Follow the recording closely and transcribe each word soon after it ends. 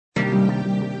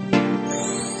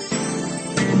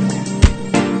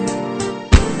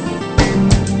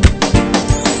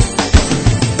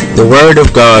The Word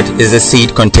of God is the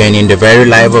seed containing the very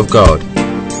life of God.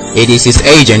 It is His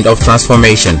agent of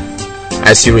transformation.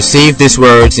 As you receive these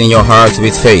words in your heart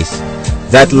with faith,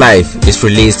 that life is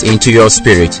released into your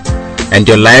spirit, and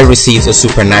your life receives a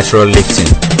supernatural lifting.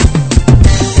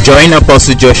 Join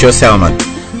Apostle Joshua Selman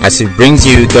as he brings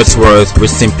you God's Word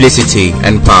with simplicity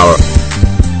and power.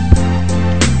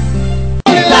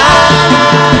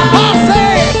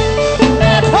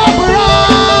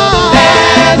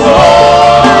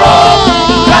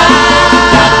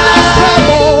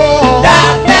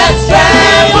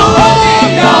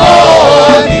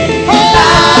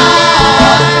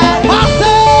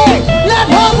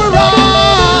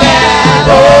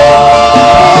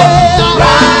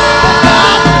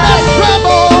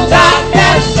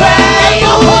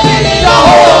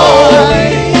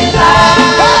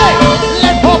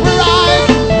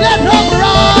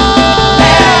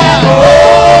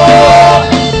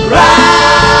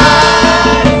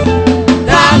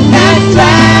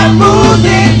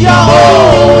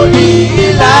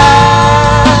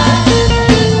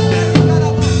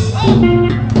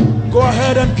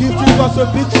 A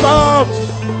big sound. Give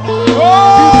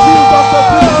Jesus a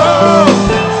big sound.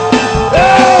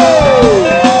 Hey!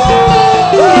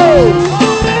 Hey!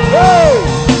 Hey!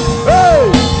 Hey!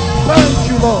 Thank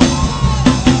you, Lord.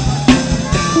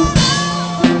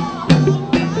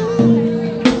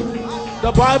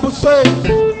 The Bible says,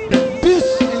 this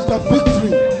is the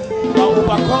victory that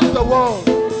overcomes the world,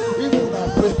 even our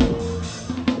faith.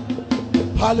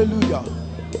 Hallelujah.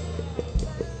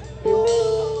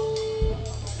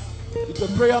 It's a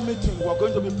prayer meeting. We're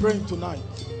going to be praying tonight.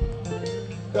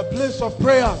 The place of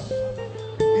prayers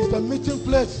is the meeting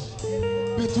place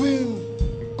between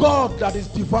God that is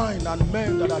divine and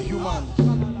men that are human.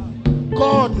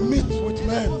 God meets with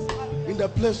men in the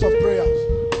place of prayers,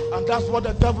 and that's what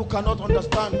the devil cannot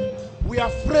understand. We are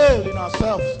frail in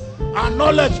ourselves. Our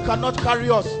knowledge cannot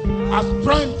carry us. Our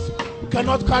strength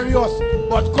cannot carry us.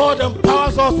 But God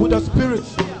empowers us with the Spirit,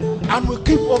 and we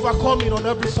keep overcoming on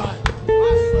every side.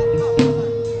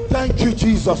 Thank you,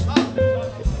 Jesus.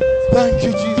 Thank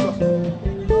you, Jesus.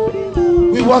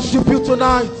 We worship you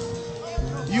tonight.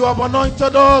 You have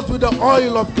anointed us with the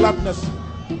oil of gladness.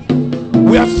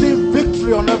 We have seen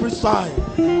victory on every side.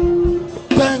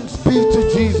 Thanks be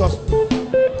to Jesus.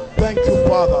 Thank you,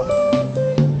 Father.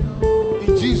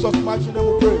 In Jesus' mighty name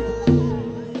we pray.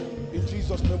 In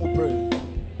Jesus' name we pray.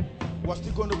 We're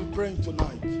still going to be praying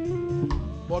tonight.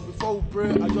 But before we pray,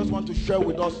 I just want to share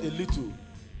with us a little.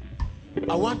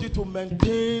 I want you to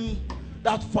maintain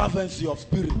that fervency of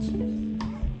spirit.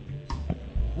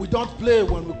 We don't play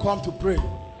when we come to pray.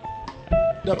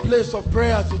 The place of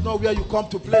prayers is not where you come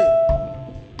to play.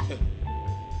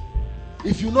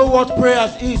 If you know what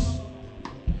prayers is,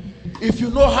 if you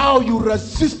know how you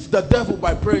resist the devil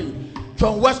by praying,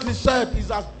 John Wesley said, it's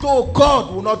as though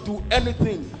God will not do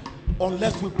anything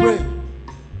unless we pray.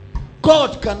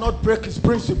 God cannot break his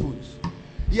principles.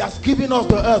 He has given us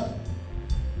the earth.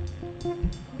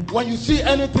 When you see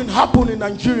anything happen in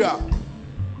Nigeria,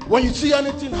 when you see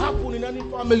anything happen in any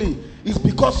family, it's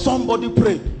because somebody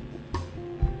prayed.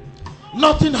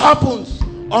 Nothing happens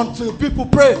until people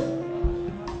pray.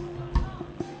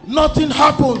 Nothing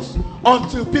happens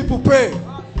until people pray.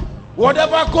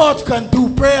 Whatever God can do,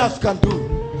 prayers can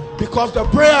do. Because the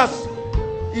prayers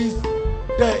is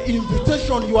the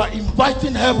invitation. You are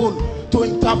inviting heaven to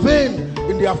intervene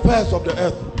in the affairs of the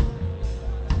earth.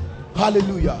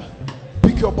 Hallelujah.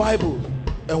 Pick your Bible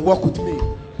and walk with me.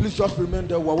 Please just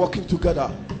remember we're walking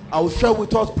together. I will share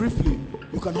with us briefly.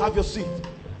 You can have your seat.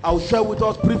 I will share with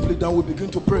us briefly, then we'll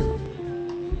begin to pray.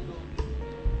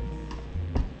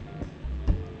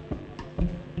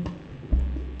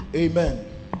 Amen.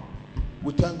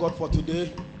 We thank God for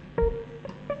today.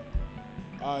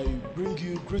 I bring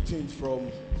you greetings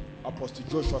from Apostle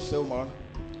Joshua Selman.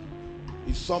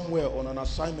 He's somewhere on an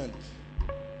assignment,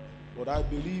 but I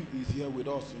believe he's here with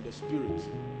us in the spirit.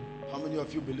 How many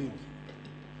of you believe?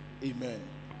 Amen.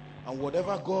 And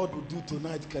whatever God will do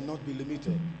tonight cannot be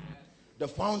limited. The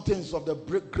fountains of the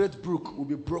great brook will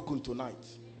be broken tonight.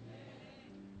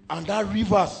 And that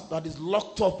rivers that is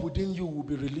locked up within you will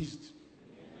be released.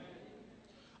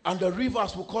 And the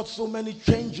rivers will cause so many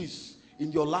changes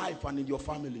in your life and in your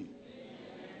family.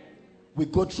 We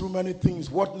go through many things.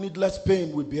 What needless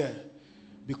pain we bear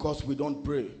because we don't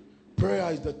pray.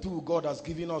 Prayer is the tool God has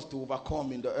given us to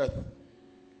overcome in the earth.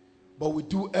 But we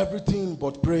do everything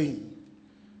but praying.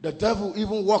 The devil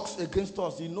even works against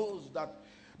us. He knows that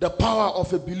the power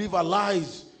of a believer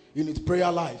lies in his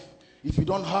prayer life. If you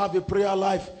don't have a prayer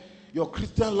life, your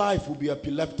Christian life will be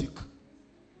epileptic.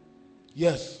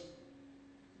 Yes.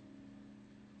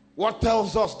 What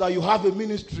tells us that you have a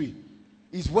ministry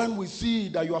is when we see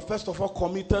that you are first of all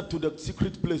committed to the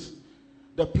secret place,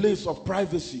 the place of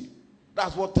privacy.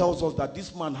 That's what tells us that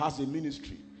this man has a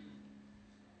ministry.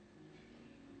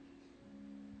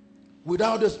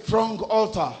 Without a strong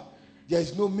altar, there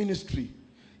is no ministry.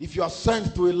 If you are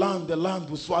sent to a land, the land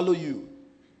will swallow you.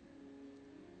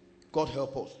 God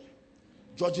help us.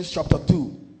 Judges chapter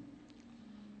 2.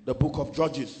 The book of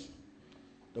Judges.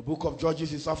 The book of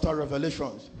Judges is after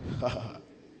Revelations.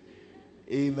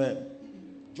 Amen.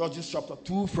 Judges chapter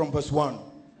 2 from verse 1.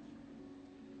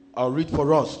 I'll read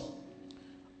for us.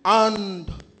 And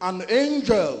an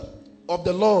angel of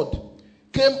the Lord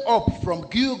came up from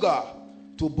Gilgal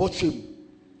to Bochim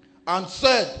and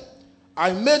said,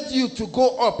 I made you to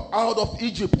go up out of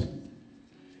Egypt,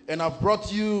 and I've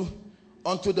brought you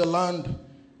unto the land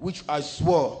which I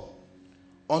swore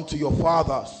unto your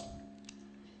fathers.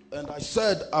 And I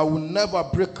said, I will never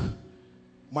break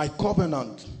my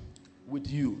covenant with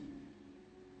you.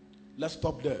 Let's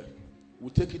stop there. We'll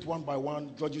take it one by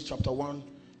one. Judges chapter 1,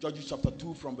 Judges chapter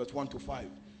 2 from verse 1 to 5.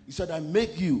 He said, I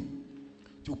make you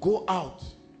to go out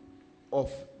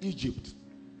of Egypt.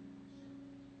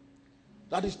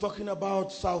 That is talking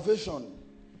about salvation.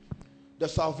 The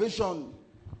salvation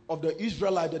of the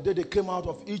Israelites the day they came out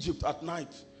of Egypt at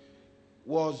night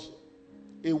was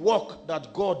a work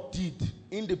that God did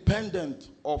independent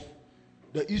of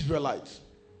the Israelites.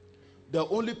 The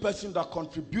only person that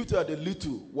contributed a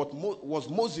little was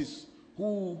Moses,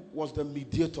 who was the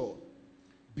mediator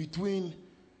between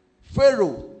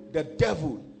Pharaoh, the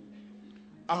devil,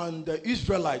 and the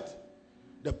Israelites,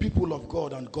 the people of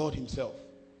God, and God himself.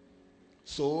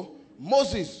 So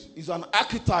Moses is an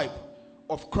archetype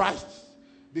of Christ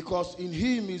because in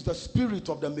him is the spirit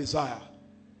of the Messiah.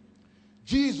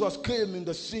 Jesus came in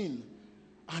the scene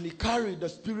and he carried the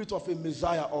spirit of a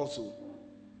Messiah also.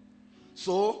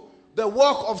 So the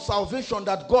work of salvation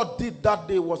that God did that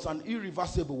day was an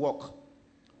irreversible work.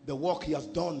 The work he has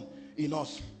done in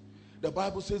us. The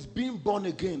Bible says being born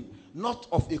again, not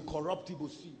of a corruptible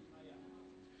seed,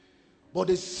 but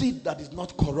a seed that is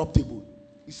not corruptible.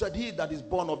 He said, he that is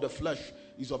born of the flesh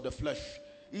is of the flesh.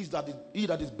 He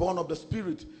that is born of the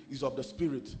spirit is of the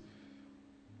spirit.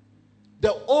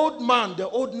 The old man, the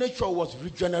old nature was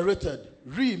regenerated.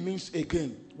 Re means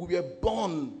again. We were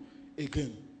born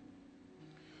again.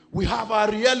 We have our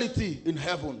reality in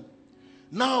heaven.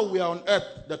 Now we are on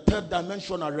earth, the third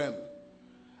dimensional realm.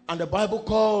 And the Bible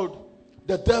called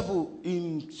the devil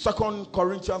in 2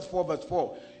 Corinthians 4 verse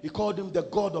 4, he called him the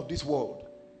God of this world.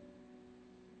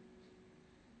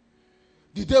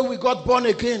 The day we got born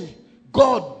again,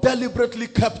 God deliberately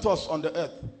kept us on the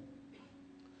earth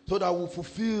so that we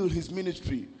fulfill his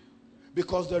ministry.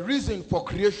 Because the reason for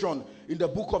creation in the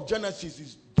book of Genesis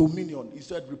is dominion. He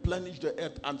said, replenish the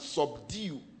earth and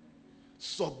subdue.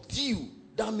 Subdue.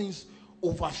 That means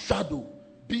overshadow.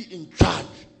 Be in charge.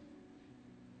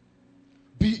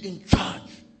 Be in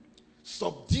charge.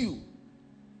 Subdue.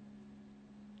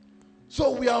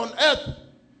 So we are on earth.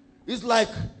 It's like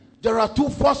there are two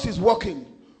forces working.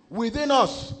 Within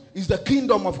us is the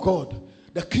kingdom of God,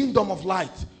 the kingdom of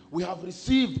light. We have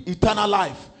received eternal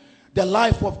life, the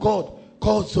life of God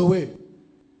called Zoe.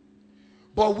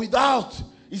 But without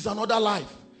is another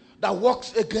life that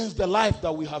works against the life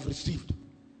that we have received.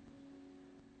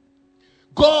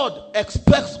 God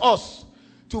expects us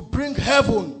to bring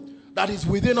heaven that is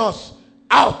within us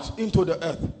out into the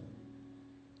earth,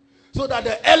 so that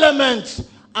the elements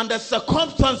and the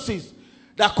circumstances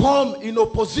that come in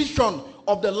opposition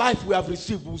of the life we have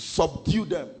received will subdue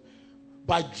them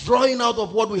by drawing out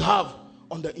of what we have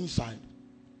on the inside.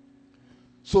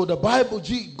 So the Bible,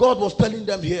 God was telling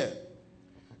them here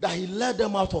that he led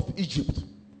them out of Egypt.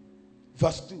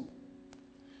 Verse 2.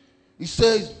 He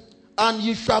says, and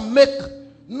ye shall make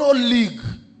no league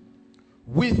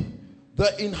with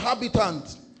the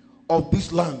inhabitants of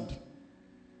this land.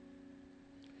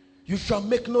 You shall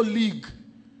make no league.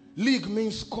 League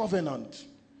means covenant,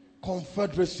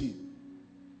 confederacy.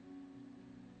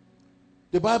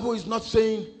 The Bible is not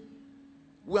saying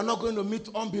we are not going to meet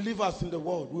unbelievers in the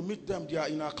world. We meet them. They are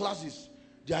in our classes.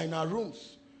 They are in our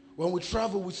rooms. When we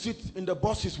travel, we sit in the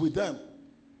buses with them.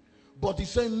 But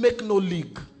he's saying make no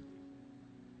league.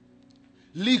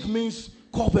 League means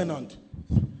covenant,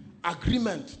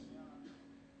 agreement.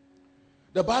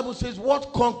 The Bible says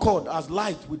what concord as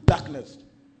light with darkness.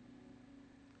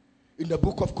 In the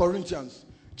book of Corinthians,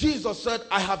 Jesus said,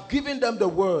 I have given them the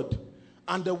word,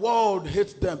 and the world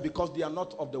hates them because they are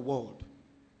not of the world.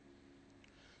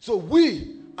 So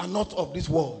we are not of this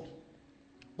world,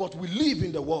 but we live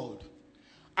in the world.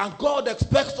 And God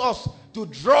expects us to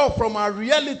draw from our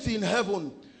reality in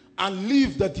heaven and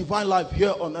live the divine life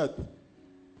here on earth.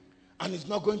 And it's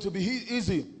not going to be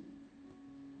easy.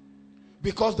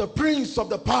 Because the prince of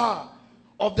the power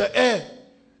of the air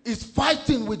is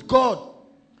fighting with God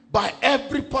by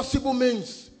every possible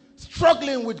means,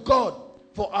 struggling with God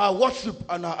for our worship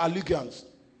and our allegiance.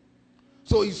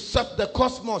 So he set the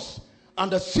cosmos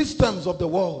and the systems of the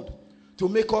world to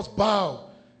make us bow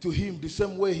to him the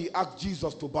same way he asked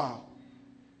Jesus to bow.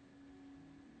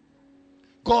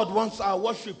 God wants our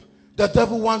worship. The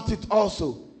devil wants it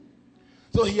also.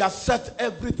 So he has set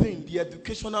everything, the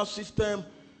educational system,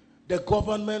 the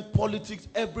government, politics,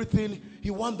 everything.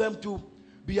 He wants them to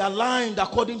be aligned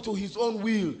according to his own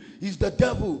will. He's the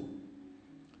devil,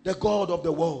 the God of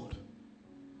the world.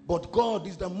 But God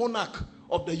is the monarch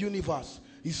of the universe.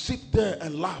 He sits there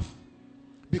and laughs.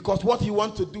 Because what he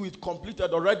wants to do is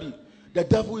completed already. The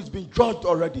devil is being judged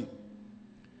already.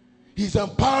 He's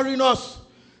empowering us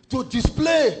to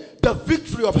display the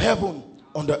victory of heaven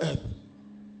on the earth.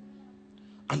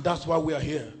 And that's why we are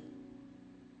here.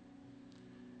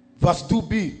 Verse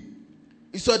 2b.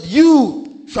 He said,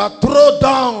 you shall throw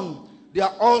down their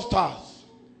altars.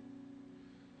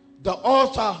 The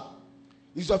altar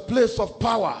is a place of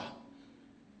power.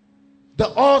 The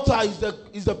altar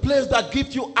is the place that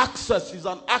gives you access, is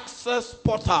an access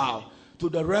portal to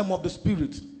the realm of the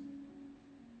spirit.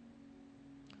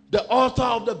 The altar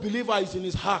of the believer is in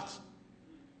his heart.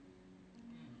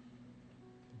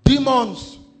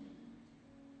 Demons,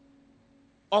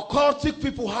 occultic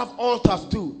people have altars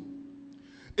too.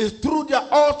 It's through their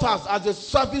altars, as they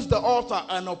service the altar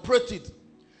and operate it,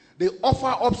 they offer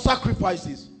up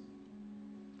sacrifices.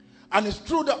 And it's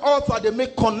through the altar they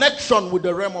make connection with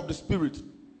the realm of the spirit.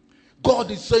 God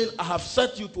is saying, I have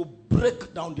set you to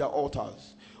break down their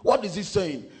altars. What is he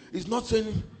saying? He's not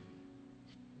saying,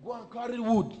 go and carry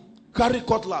wood, carry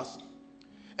cutlass,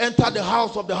 enter the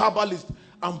house of the herbalist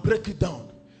and break it down.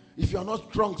 If you are not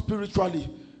strong spiritually,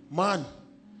 man,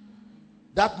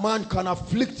 that man can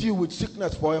afflict you with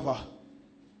sickness forever.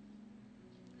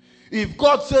 If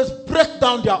God says break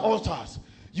down their altars,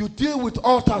 you deal with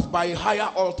altars by a higher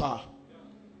altar.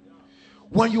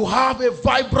 When you have a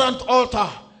vibrant altar,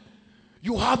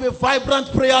 you have a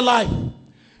vibrant prayer life,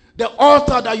 the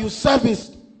altar that you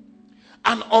service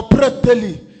and operate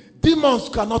daily, demons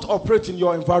cannot operate in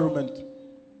your environment.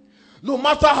 No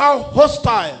matter how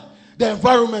hostile the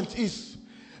environment is,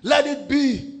 let it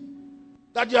be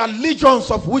that there are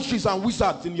legions of witches and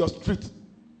wizards in your street,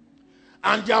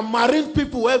 and there are marine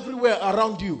people everywhere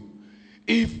around you.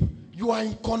 If you are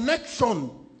in connection,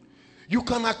 you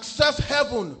can access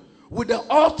heaven with the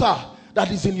altar that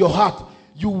is in your heart.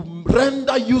 You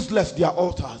render useless their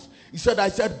altars. He said, I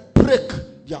said, break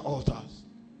their altars.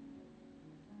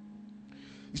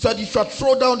 He said, you shall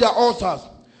throw down their altars,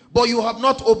 but you have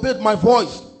not obeyed my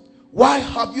voice. Why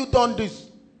have you done this?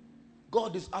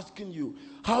 God is asking you,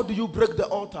 how do you break the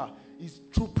altar? It's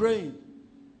through praying.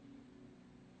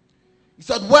 He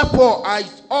said, wherefore I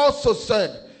also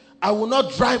said, I will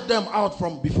not drive them out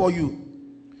from before you,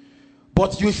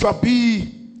 but they shall be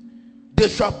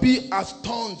as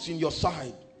thorns in your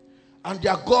side, and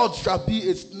their God shall be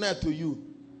a snare to you.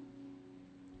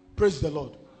 Praise the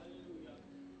Lord.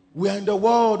 We are in the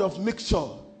world of mixture,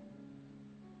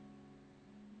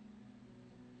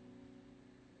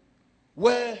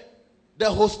 where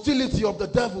the hostility of the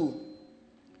devil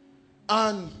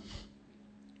and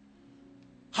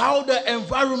how the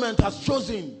environment has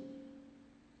chosen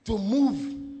to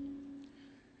move,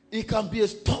 it can be a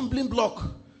stumbling block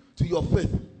to your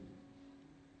faith.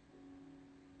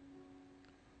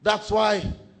 That's why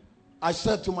I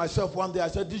said to myself one day, I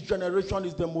said, this generation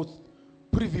is the most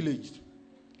privileged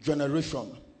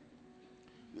generation.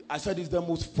 I said it's the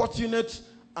most fortunate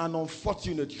and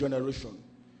unfortunate generation.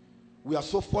 We are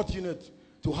so fortunate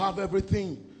to have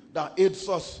everything that aids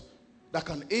us, that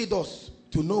can aid us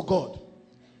to know God.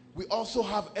 We also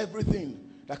have everything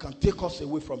that can take us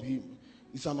away from him.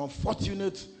 It's an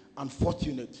unfortunate and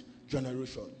fortunate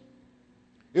generation.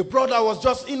 A brother was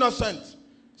just innocent,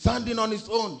 standing on his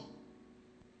own,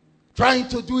 trying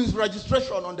to do his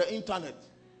registration on the internet.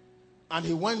 And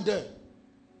he went there.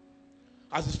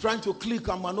 As he's trying to click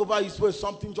and maneuver his way,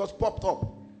 something just popped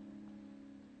up.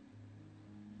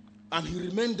 And he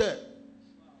remained there.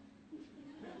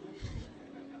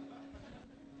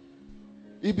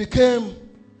 It became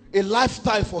a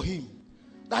lifestyle for him.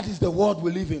 That is the world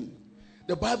we live in.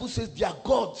 The Bible says their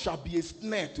God shall be a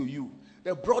snare to you.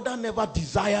 The brother never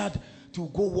desired to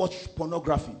go watch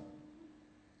pornography.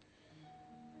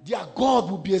 Their God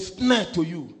will be a snare to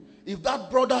you. If that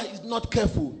brother is not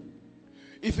careful,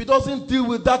 if he doesn't deal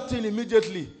with that thing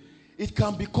immediately, it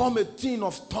can become a thing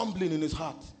of stumbling in his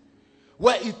heart.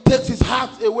 where it takes his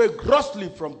heart away grossly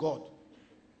from God.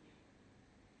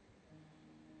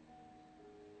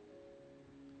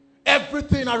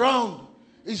 Everything around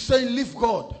is saying, leave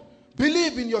God.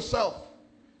 Believe in yourself.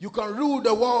 You can rule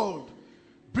the world.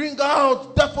 Bring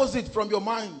out deposit from your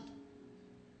mind.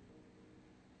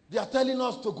 They are telling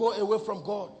us to go away from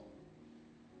God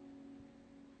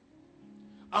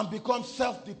and become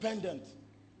self-dependent.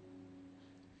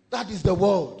 That is the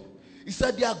world. He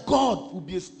said their God will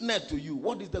be a snare to you.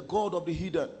 What is the God of the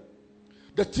hidden?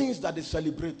 The things that they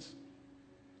celebrate.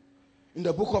 In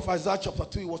the book of Isaiah chapter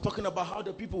 2, he was talking about how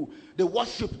the people, they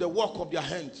worship the work of their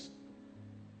hands.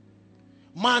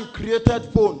 Man created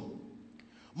phone.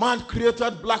 Man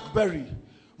created BlackBerry.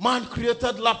 Man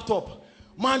created laptop.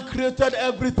 Man created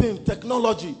everything,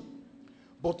 technology.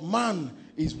 But man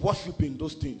is worshiping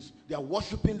those things. They are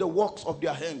worshiping the works of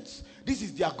their hands. This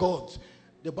is their God.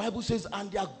 The Bible says,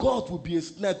 and their God will be a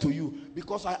snare to you,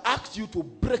 because I asked you to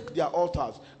break their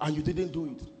altars and you didn't do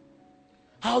it.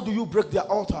 How do you break their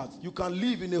altars? You can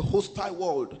live in a hostile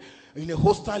world, in a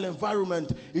hostile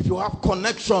environment, if you have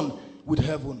connection with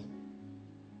heaven,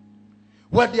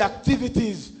 where the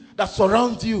activities that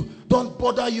surround you don't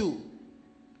bother you.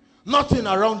 Nothing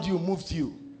around you moves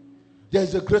you. There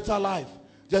is a greater life.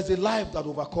 There's a life that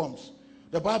overcomes.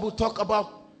 The Bible talks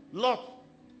about Lot.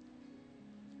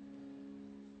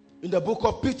 In the book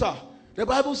of Peter, the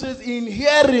Bible says, in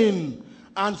hearing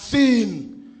and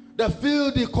seeing the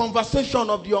filthy conversation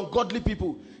of the ungodly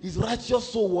people, his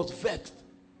righteous soul was vexed.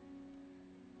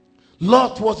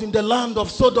 Lot was in the land of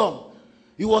Sodom.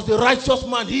 He was the righteous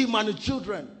man, him and his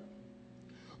children.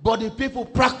 But the people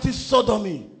practiced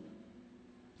sodomy.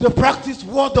 They practiced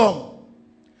whoredom.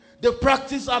 They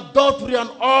practiced adultery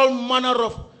and all manner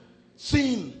of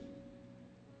sin.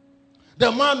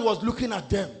 The man was looking at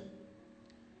them.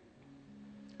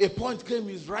 A point came,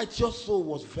 his righteous soul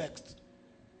was vexed.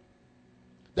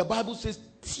 The Bible says,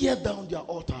 tear down their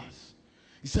altars.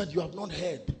 He said, you have not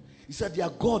heard. He said, their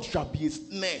God shall be a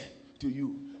snare to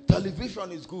you.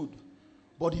 Television is good,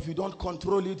 but if you don't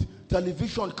control it,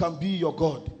 television can be your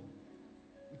God.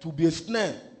 It will be a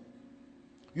snare.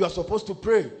 You are supposed to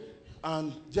pray,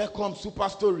 and there comes Super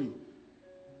Story.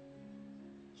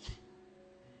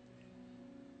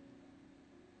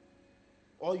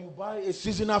 Or you buy a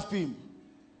seasonal film.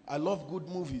 I love good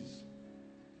movies,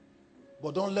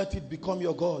 but don't let it become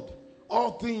your God.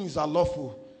 All things are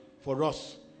lawful for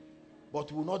us,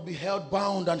 but we will not be held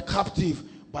bound and captive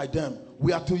by them.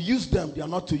 We are to use them, they are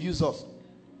not to use us.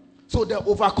 So the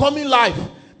overcoming life,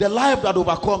 the life that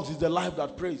overcomes, is the life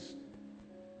that prays.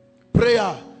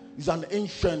 Prayer is an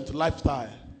ancient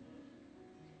lifestyle.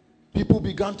 People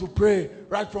began to pray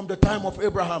right from the time of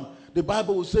Abraham. The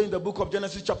Bible will say in the book of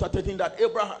Genesis chapter 13 that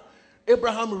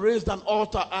Abraham raised an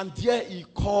altar, and there he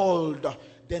called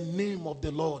the name of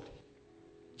the Lord.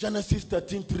 Genesis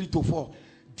 13, 3-4.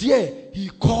 There he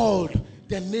called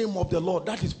the name of the Lord.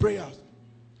 That is prayers.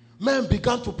 Men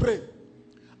began to pray.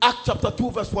 Acts chapter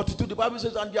 2 verse 42, the Bible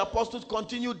says, and the apostles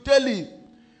continued daily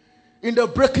in the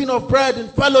breaking of bread, in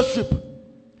fellowship,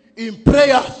 in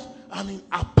prayers, and in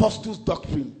apostles'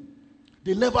 doctrine.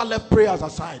 They never left prayers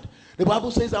aside. The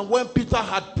Bible says, and when Peter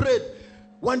had prayed,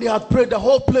 when they had prayed, the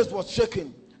whole place was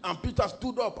shaking. And Peter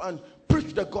stood up and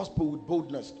preached the gospel with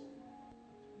boldness.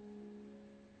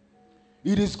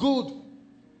 It is good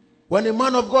when a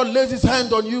man of God lays his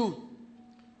hand on you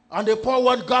and they pour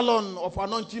 1 gallon of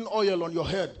anointing oil on your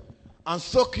head and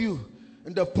soak you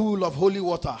in the pool of holy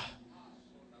water.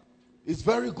 It's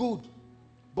very good.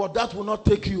 But that will not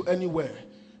take you anywhere,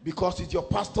 because it's your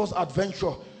pastor's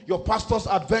adventure. Your pastor's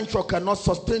adventure cannot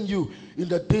sustain you in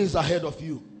the days ahead of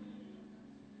you.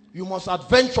 You must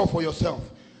adventure for yourself.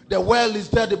 The well is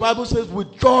there. The Bible says,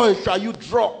 with joy shall you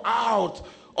draw out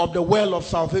of the well of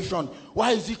salvation.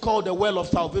 Why is it called the well of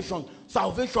salvation?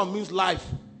 Salvation means life.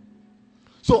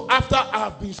 So after I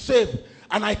have been saved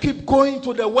and I keep going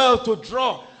to the well to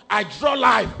draw, I draw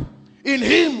life. In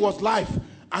him was life,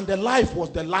 and the life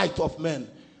was the light of men.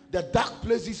 The dark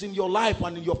places in your life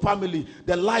and in your family,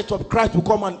 the light of Christ will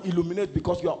come and illuminate,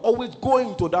 because you are always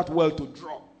going to that well to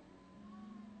draw.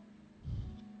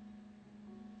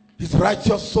 His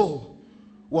righteous soul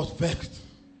was vexed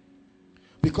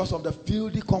because of the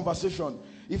filthy conversation.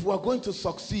 If we are going to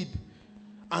succeed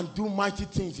and do mighty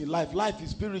things in life, life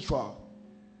is spiritual.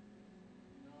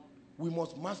 We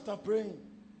must master praying.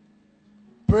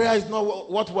 Prayer is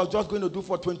not what we're just going to do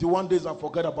for 21 days and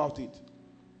forget about it.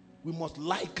 We must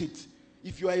like it.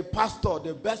 If you are a pastor,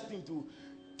 the best thing to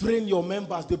train your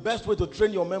members, the best way to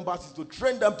train your members is to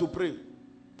train them to pray.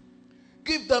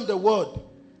 Give them the word.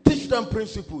 Teach them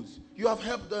principles. You have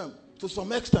helped them to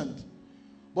some extent.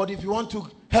 But if you want to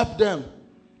help them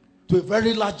to a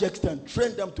very large extent,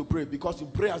 train them to pray, because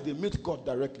in prayers they meet God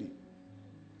directly.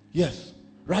 Yes,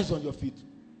 rise on your feet.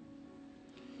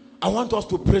 I want us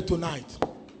to pray tonight.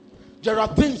 There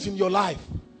are things in your life.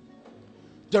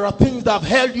 There are things that have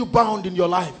held you bound in your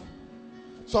life.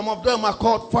 Some of them are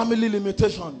called family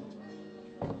limitation.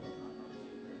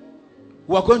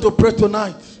 We are going to pray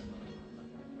tonight.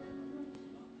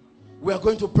 We are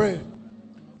going to pray.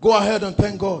 Go ahead and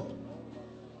thank God.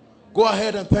 Go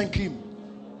ahead and thank Him.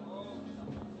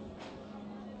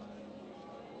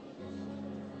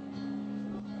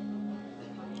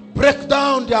 Break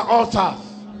down their altars.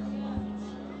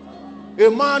 A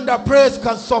man that prays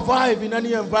can survive in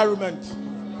any environment.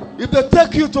 If they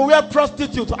take you to where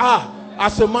prostitutes are,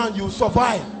 as a man you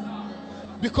survive,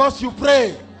 because you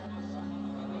pray.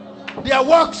 Their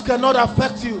works cannot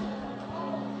affect you.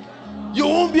 You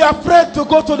won't be afraid to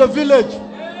go to the village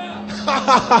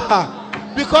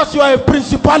because you are a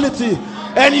principality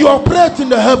and you operate in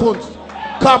the heavens.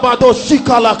 Kabado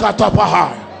shikala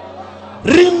katapaha.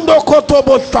 Rindo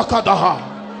kotobo shakadaha.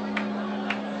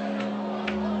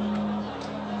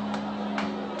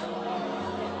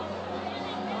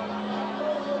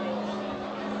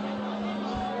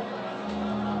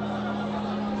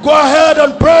 Go ahead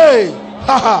and pray.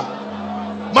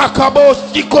 Makabo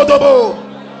shikodobo.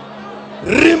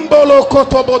 Rimbolo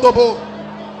kotobodobo.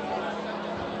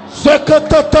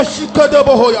 Sekatata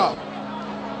shikadobo hoya.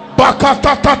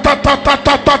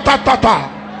 Bakatatatatatatatata.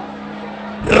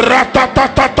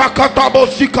 Ratatatata katabo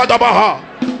shikadabaha.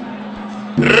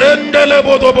 Rendele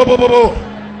bodobobobo.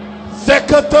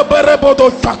 Sekatebere bodo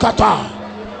shakata.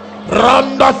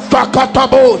 Randa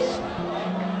shakatabos.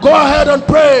 Go ahead and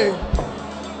pray.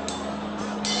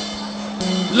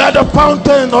 Let the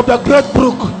fountain of the great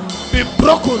brook be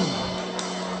broken.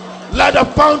 Let the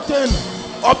fountain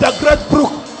of the great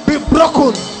brook be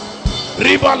broken.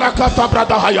 Riba lakata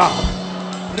bradahaya.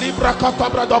 Ribra kata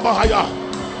bradabahaya.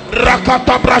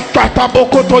 Rakata brashata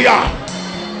bokotoya.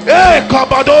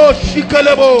 Kabado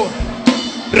shikelebo.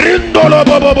 Rindolo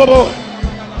bobobobo.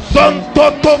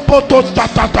 Santo topoto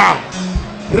tatata.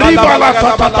 Riba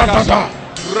lakata tatata.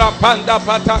 Rapanda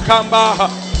patakamba.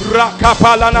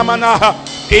 Rakapala namana.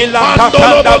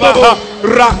 Ilakapanda baha.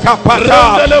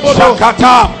 Rakapata.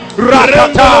 Shakata.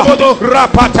 Rakata,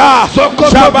 Rapata,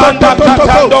 Shabanda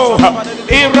Tatando,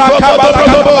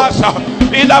 Irakabalagabasa,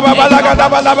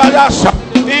 Ilababalagadabalabasa,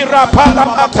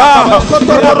 Irapalata,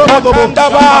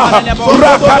 Rakatandaba,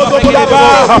 Rakatandaba,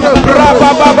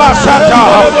 Rabababasata,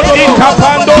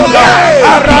 Ikapandola,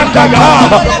 Arandaka,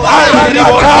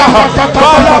 Arandaka,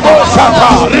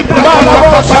 Balabosata,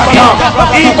 Balabosata,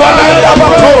 Ibaraya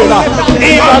Batola,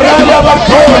 Ibaraya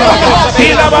Batola,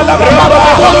 Ilabalagabala.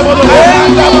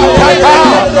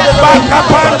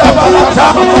 Bakapanda balata,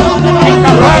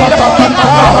 ikaranda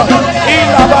balata,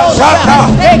 ilabasata,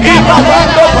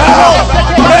 ibabando bao,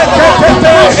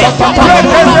 reketete,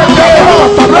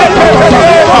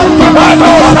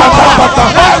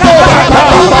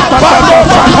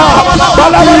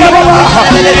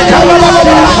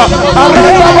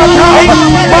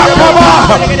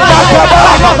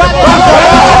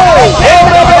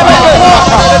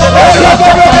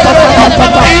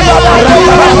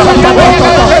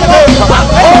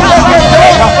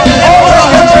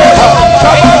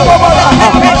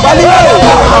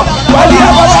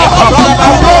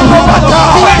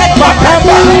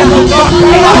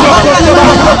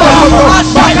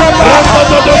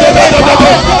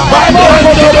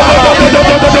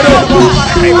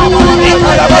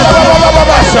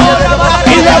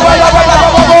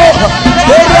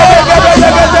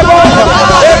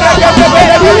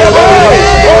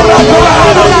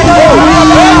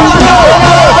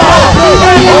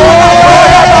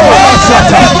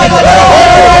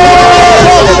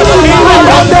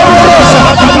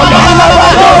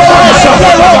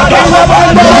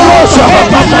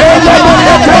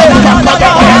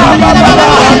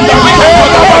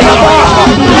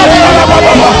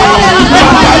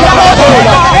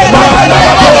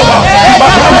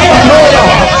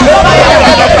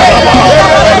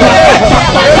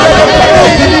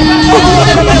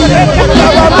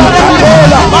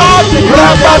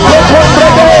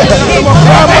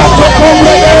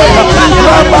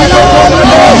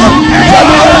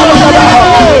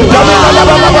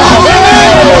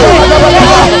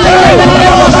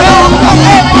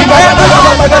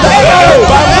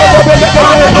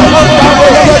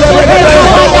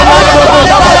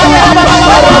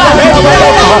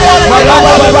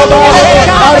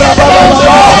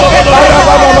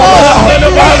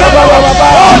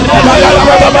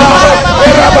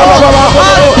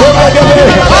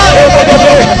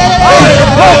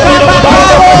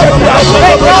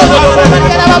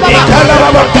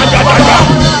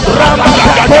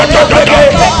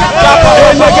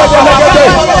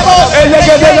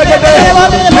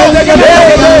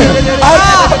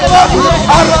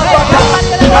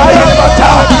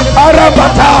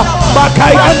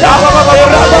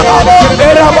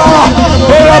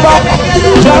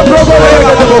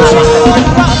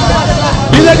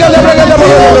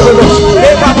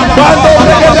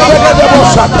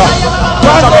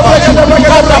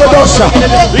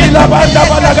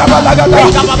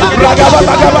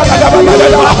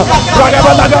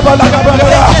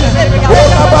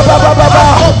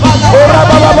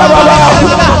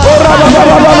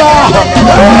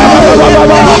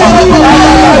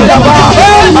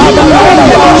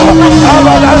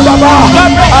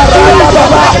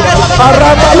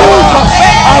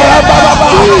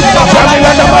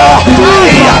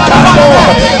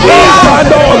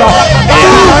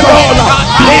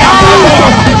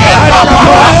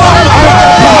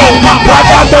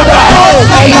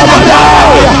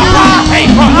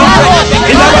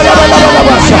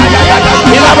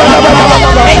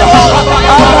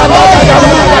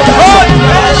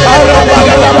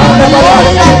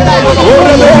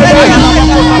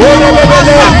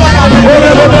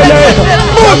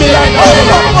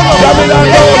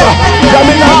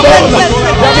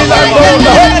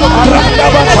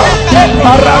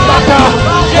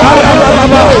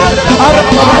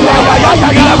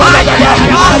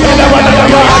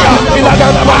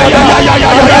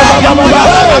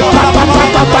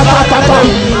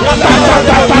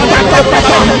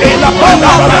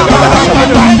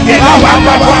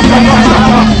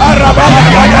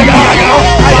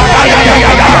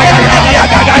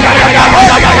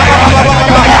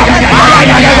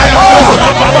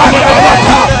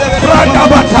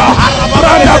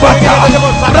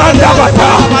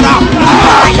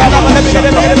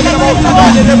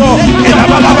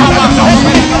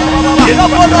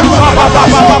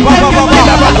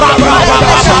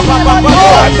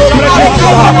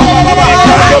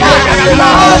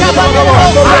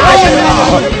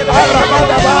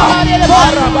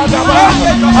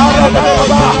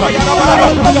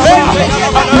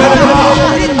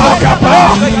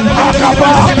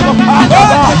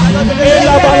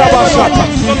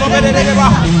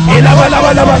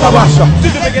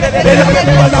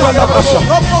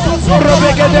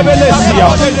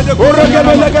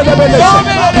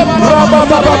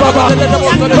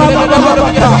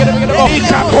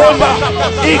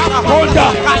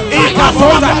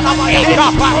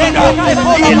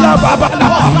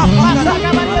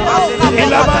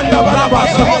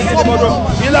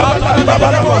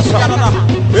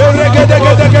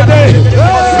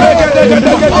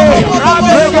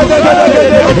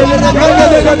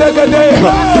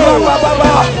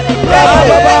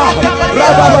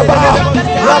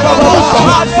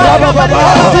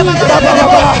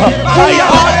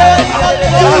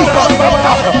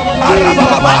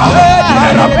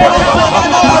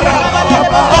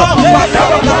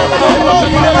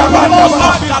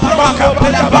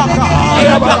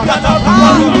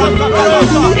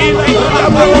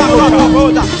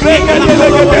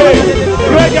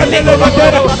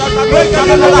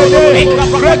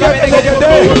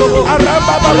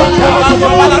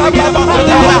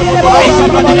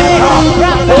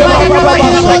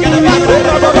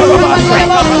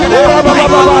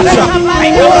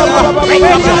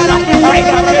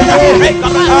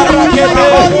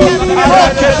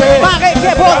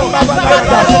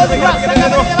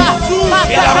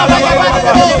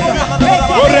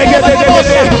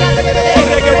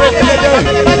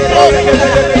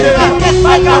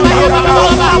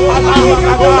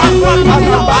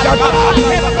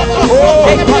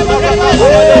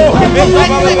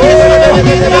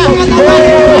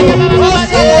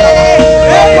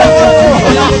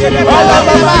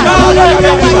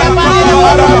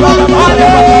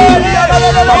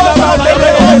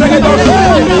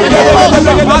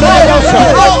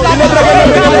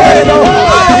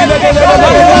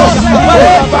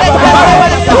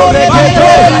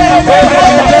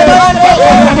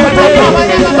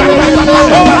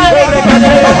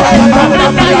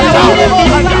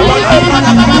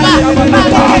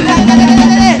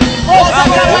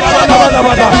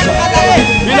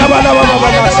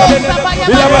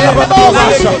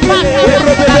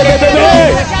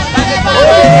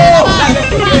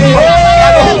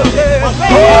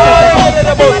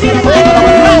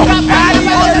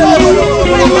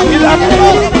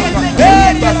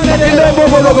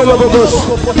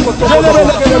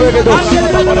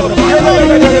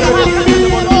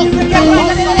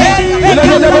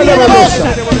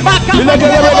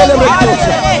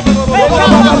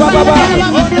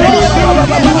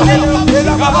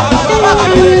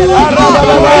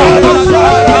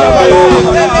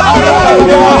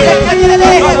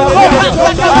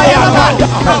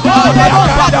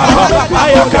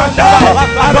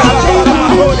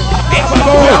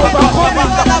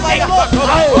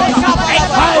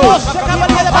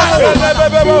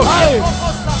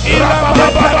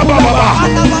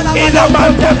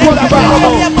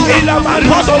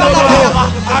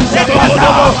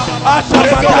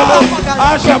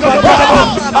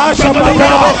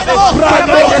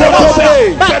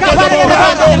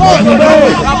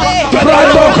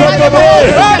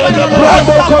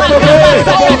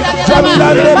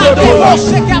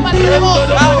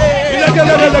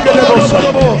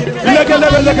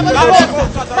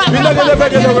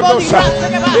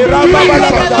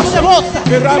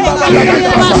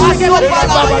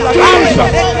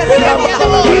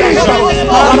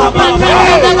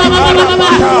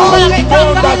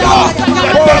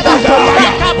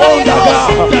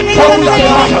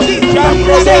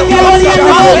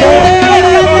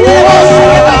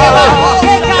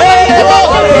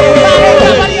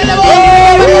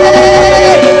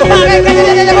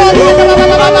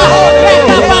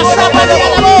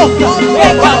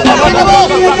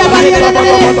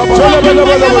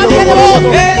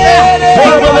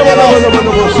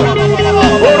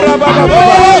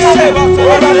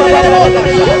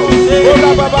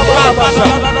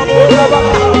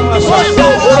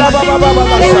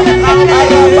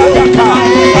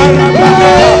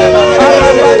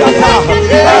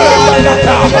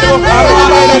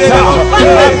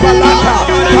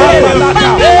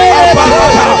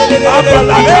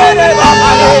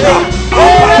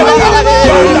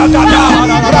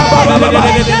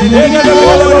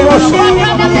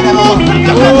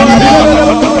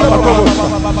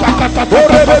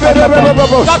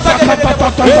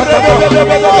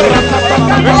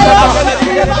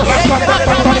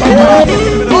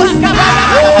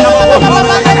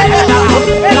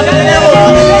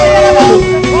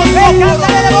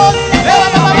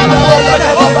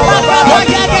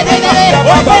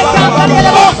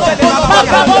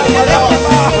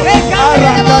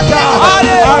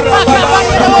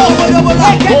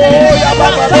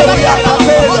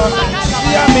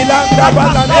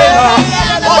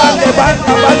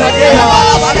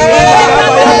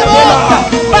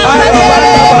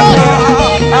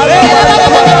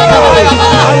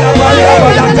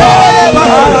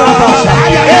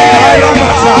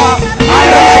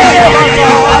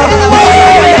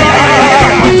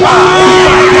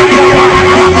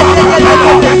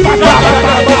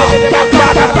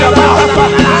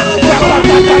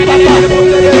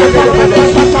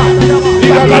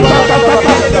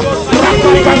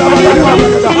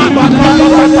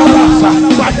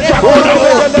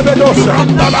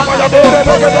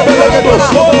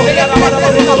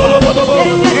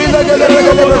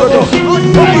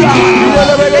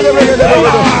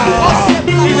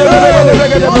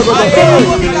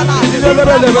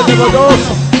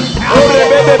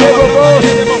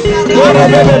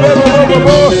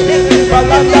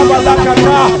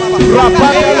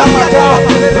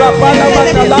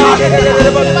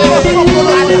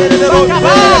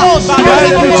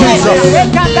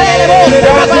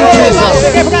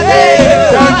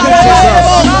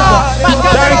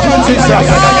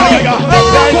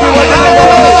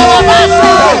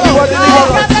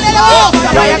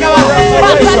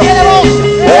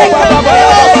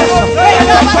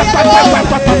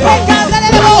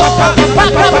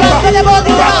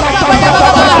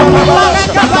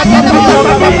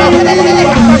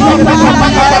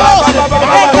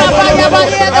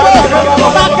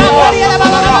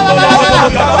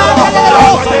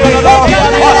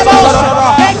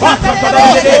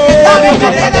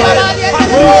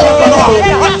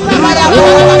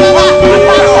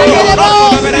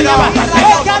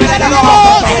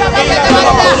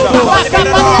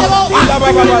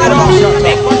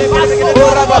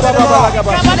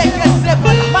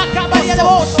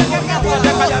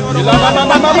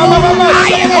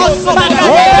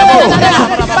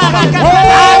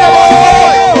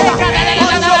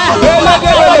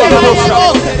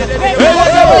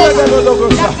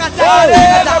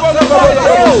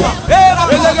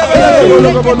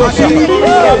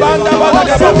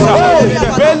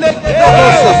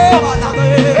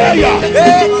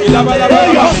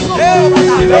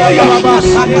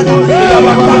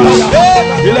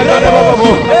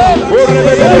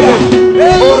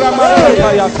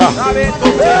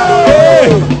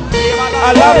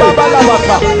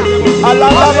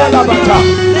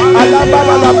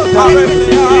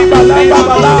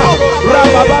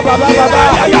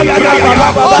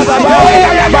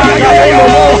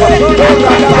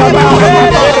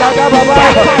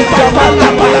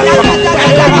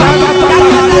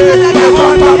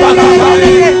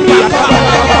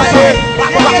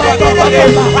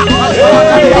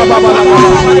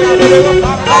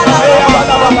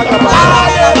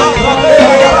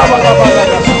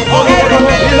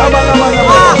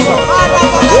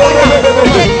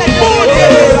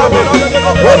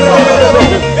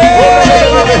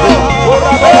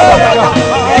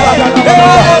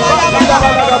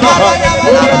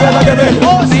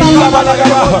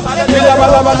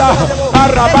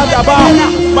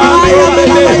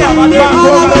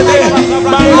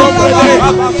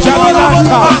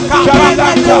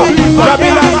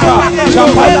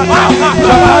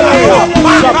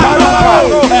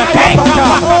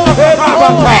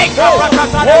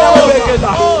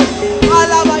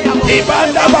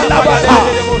 Ibanda balabata,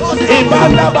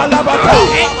 Ibanda balabata,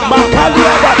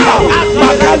 Makalia bata,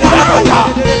 Makalia bata,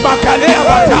 Makalia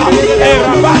bata,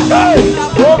 Erabata,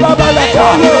 Obabalaka,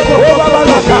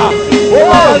 Obabalaka,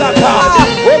 Obabalaka,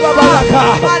 Obabalaka,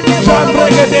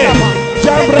 Jambregede,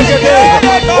 Jambregede,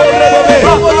 Orebebe,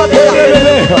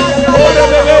 Orebebe,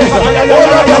 Orebebe,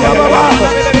 Orababa,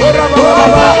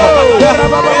 Orababa,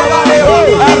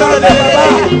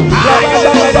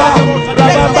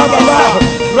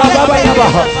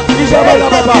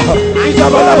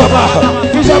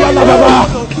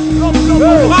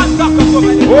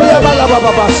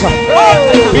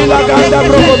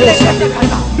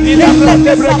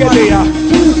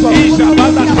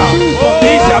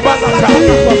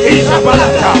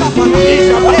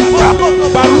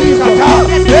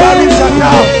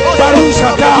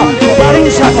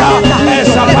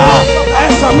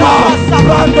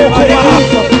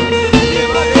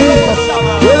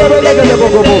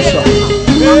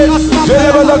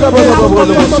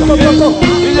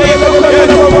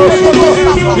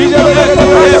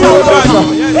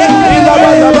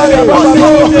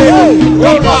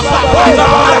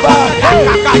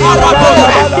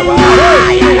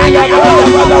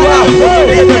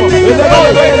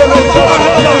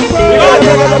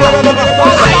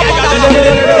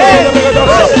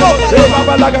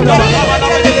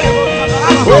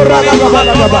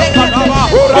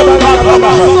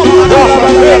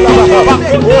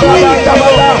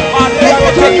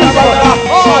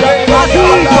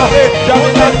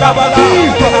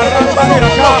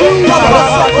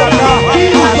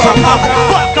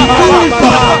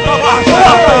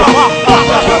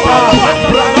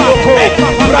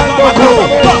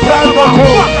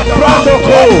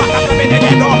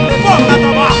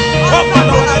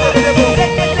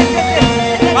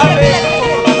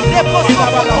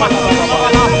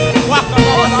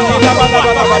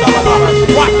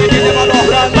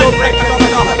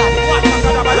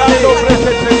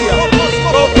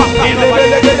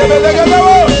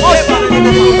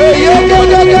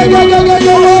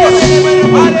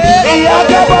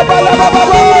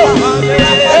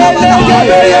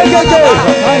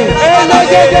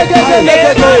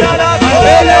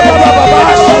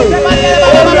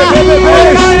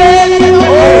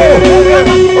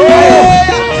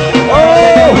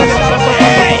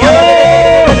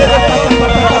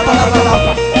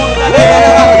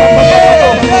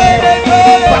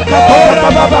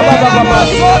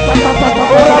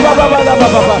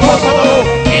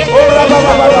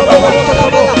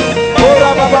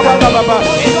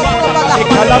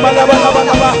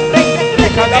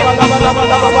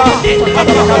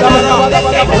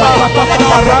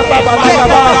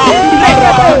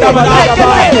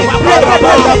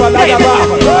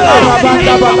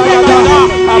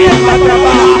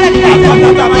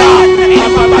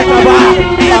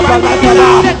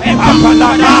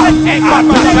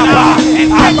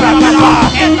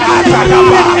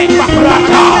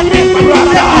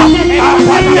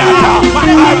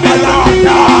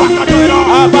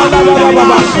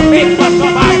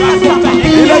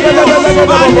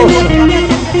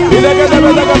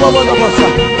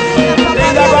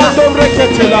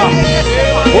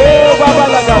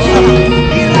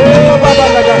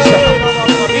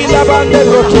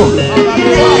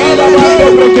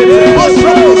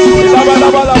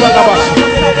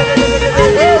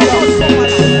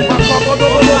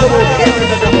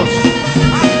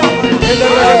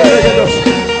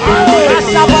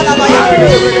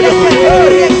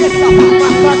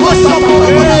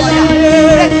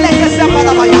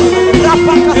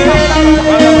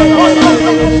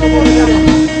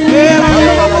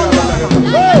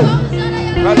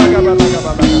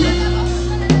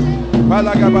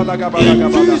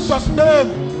 In Jesus'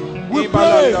 name we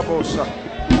pray.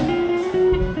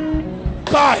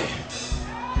 Kai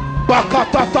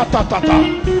Bakatatatata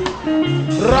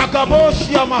Ragabosh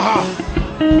Yamaha.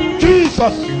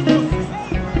 Jesus,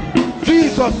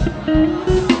 Jesus,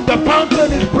 the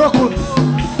fountain is broken.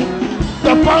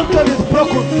 The fountain is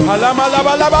broken.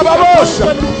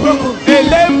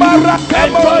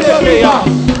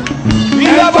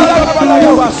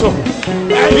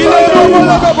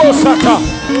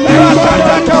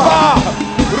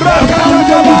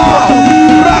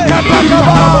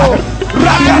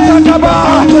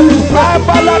 Rakatakaba,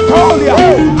 Abalatolia,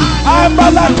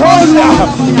 Abalatolia,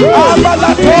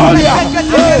 Abalatolia,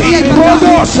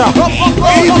 Iprodosa,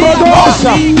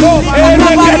 Iprodosa,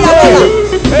 Erekete,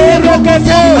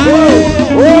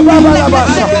 Oh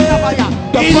Babalabasa,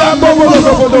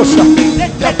 Ilabobodosa,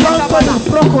 the counsel is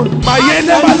broken.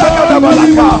 Mayene Balaka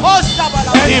Balaka,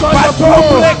 Ipato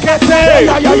Brekete,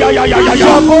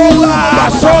 Yabola,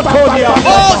 Sotolia,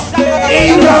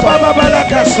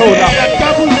 Irababalaka Soda. The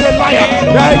devil is a liar.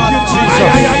 Thank you,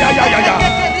 Jesus.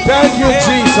 Thank you,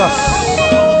 Jesus.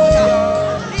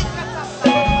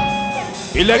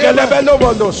 Ilegelebelo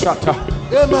bondo shata.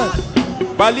 Amen.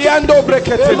 Baliando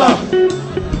breketela.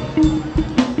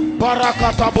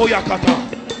 Barakata boyakata.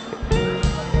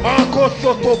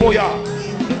 Makosoto boya.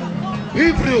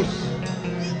 Hebrews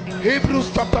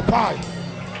chapter 5.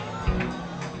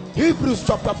 Hebrews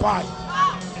chapter 5.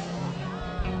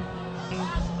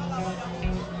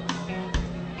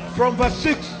 From verse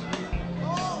 6.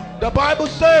 The Bible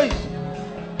says,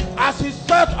 as he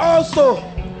said also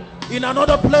in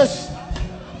another place,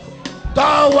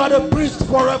 thou art a priest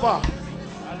forever,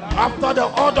 after the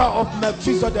order of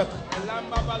Melchizedek,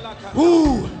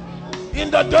 who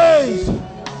in the days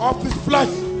of his flesh,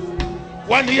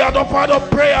 when he had offered up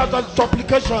prayers and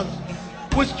supplications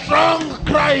with strong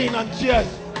crying and tears,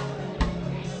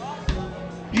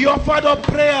 he offered up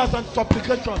prayers and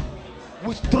supplications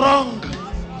with strong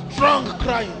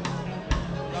crying.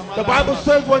 The Bible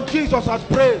says when Jesus has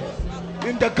prayed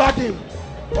in the garden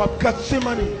of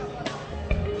Gethsemane,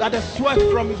 that the sweat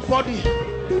from his body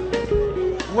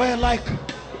were like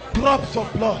drops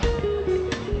of blood.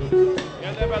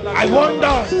 I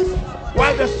wonder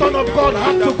why the Son of God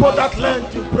had to go that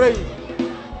length to pray.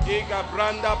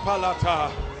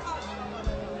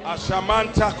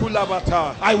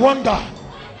 I wonder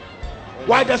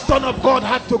why the Son of God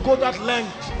had to go that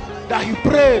length, that he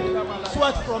prayed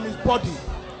sweat from his body.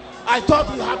 I thought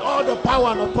he had all the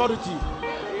power and authority.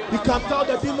 He can tell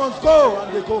the demons go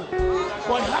and they go.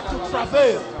 But he had to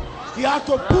travail. He had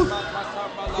to push.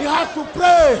 He had to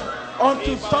pray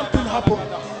until something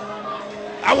happened.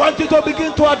 I want you to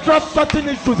begin to address certain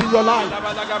issues in your life.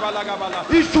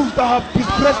 Issues that have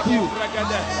distressed you.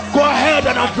 Go ahead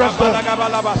and address them.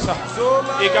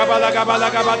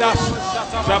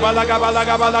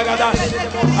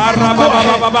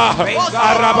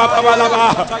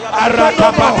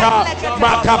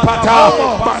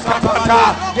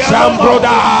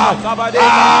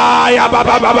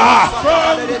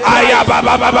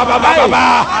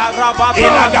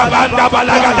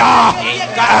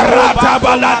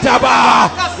 Balataba,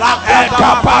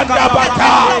 Ekapanda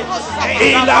Bata,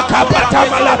 Ila Kapata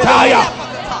Malataya,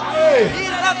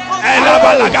 Ela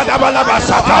Balagada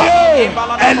Balabasata,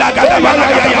 Ela Gada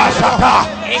Balagada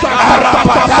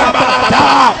Arapata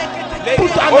Balata,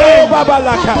 Oh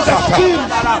Babalakata,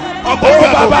 Oh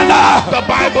Babala, the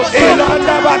Bible says,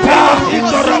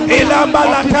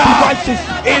 Ilambalata,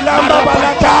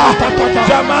 Ilambalata,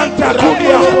 Jamanta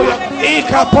Kudia,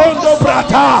 Ikapondo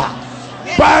Brata.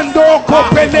 Bando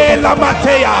kopele la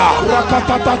matea,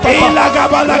 ila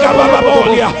gabala gabala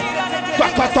bolia,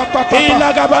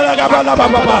 ila gabala gabala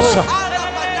babasa,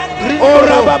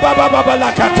 ora baba baba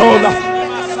la katola,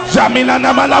 jamila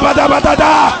na malabada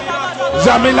badada,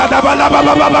 jamila da bala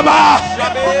baba baba,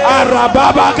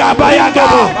 arababa gabaya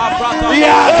gaba,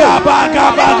 ya gaba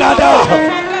gaba gada,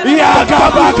 ya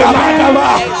gaba gaba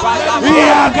gaba,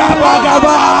 ya gaba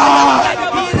gaba,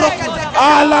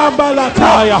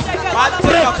 alambalataya.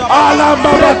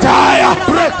 Alambabataya,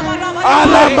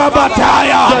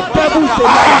 Alambabataya,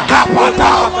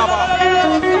 Ayakapata,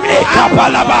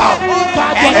 Ekapalaba,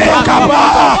 Ekapa,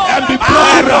 and the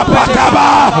Rapataba,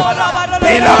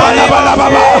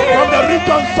 Elabalabalaba, from the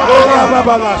regions of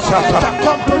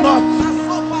come to us.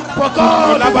 For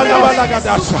God,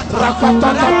 Elabalagadasa,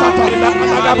 Rakatata,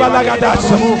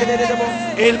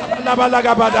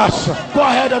 go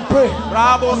ahead and pray.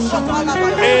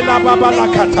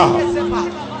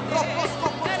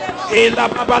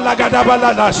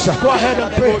 Go ahead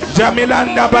and pray.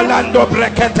 Jamilanda balando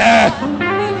brekete.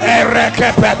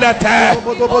 Erekepelete.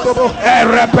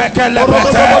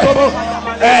 Erepekelebete.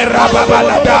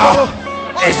 Erababalada.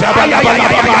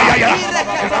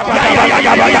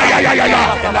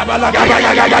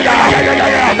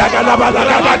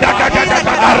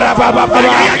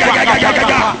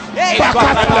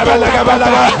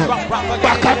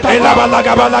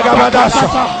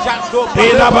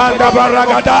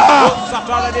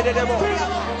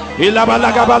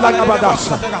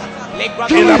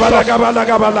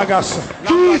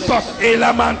 Jesus,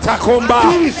 Ilamanta Kumba,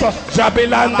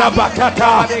 Jabilanda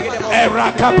Bakata,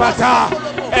 Erakapata,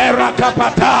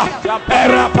 Erakapata,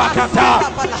 Erapakata,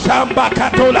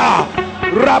 Shambakatola,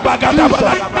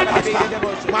 Rabagadabalasa,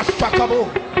 Mashakabo,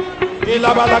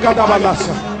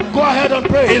 Ilabalagadabalasa. Go ahead and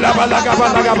pray.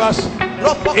 Ilabalagabalagabas,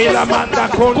 Ilamanda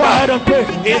Konda. Go ahead and pray.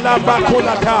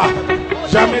 Ilabakulata,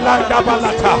 Jamilanda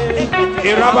Balata,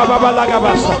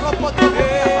 Irababalagabasa,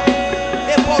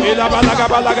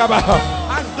 Ilabalagabalagaba.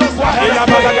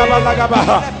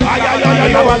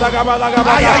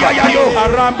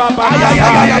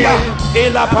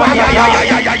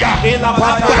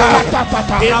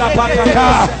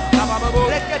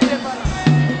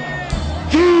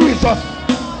 Jesus.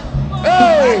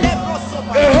 Hey.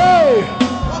 Hey.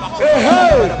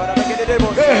 Hey.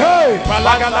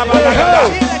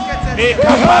 Hey.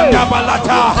 Ekabanda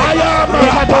balata,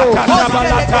 Rapakata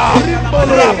balata,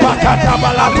 Rapakata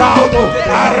balata,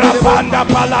 Arapanda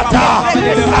balata,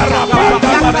 Arapanda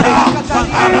balata,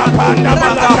 Arapanda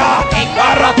balata,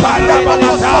 Arapanda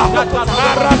balata,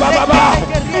 Arababa,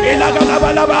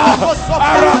 Ilagalabalaba,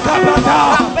 Arakabata,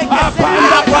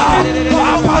 Apandaka,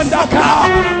 Apandaka,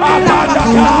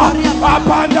 Apandaka,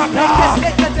 Apandaka,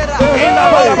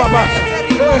 Ilabalababa.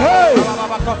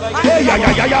 Hey, yeah,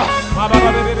 yeah, yeah, yeah.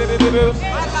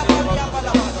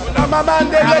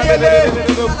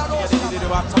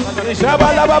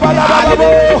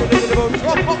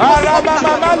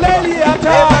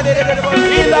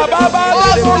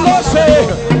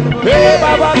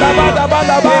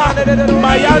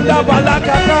 Mayanda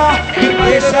balakata,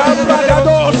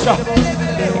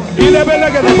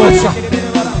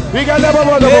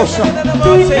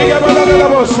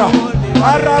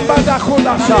 Arambanda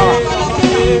Kulasa,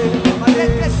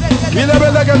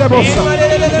 Ilabelegebosa,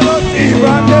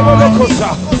 Ibande Bolekosa,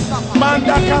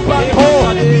 Manda Kapato,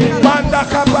 Manda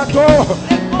Kapato,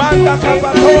 Manda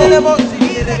Kapato,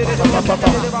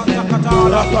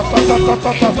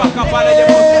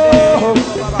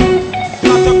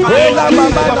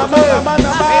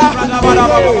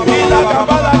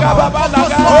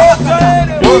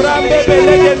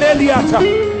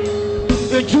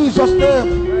 in Jesus'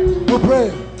 name we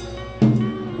pray.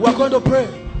 We're going to pray.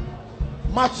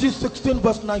 Matthew 16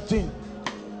 verse 19.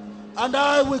 And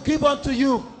I will give unto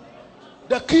you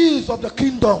the keys of the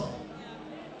kingdom,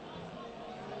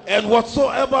 and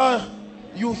whatsoever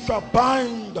you shall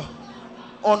bind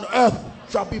on earth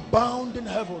shall be bound in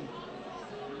heaven,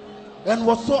 and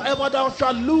whatsoever thou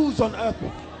shalt loose on earth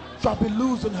shall be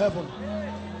loosed in heaven.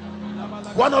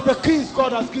 One of the keys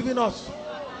God has given us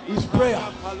is prayer.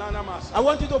 I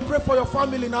want you to pray for your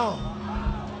family now.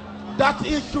 That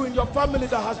issue in your family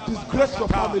that has disgraced your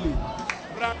family,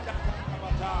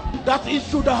 that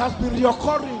issue that has been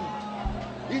reoccurring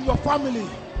in your family,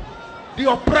 the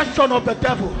oppression of the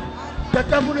devil. The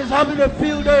devil is having a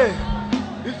field day.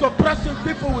 He's oppressing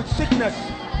people with sickness.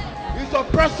 He's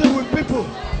oppressing with people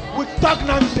with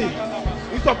stagnancy.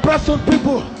 He's oppressing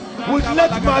people with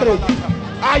late marriage.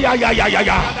 Go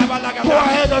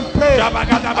ahead and pray and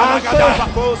say,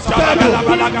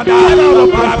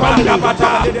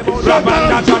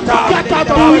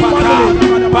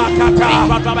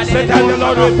 Satan, the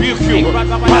Lord rebuke you.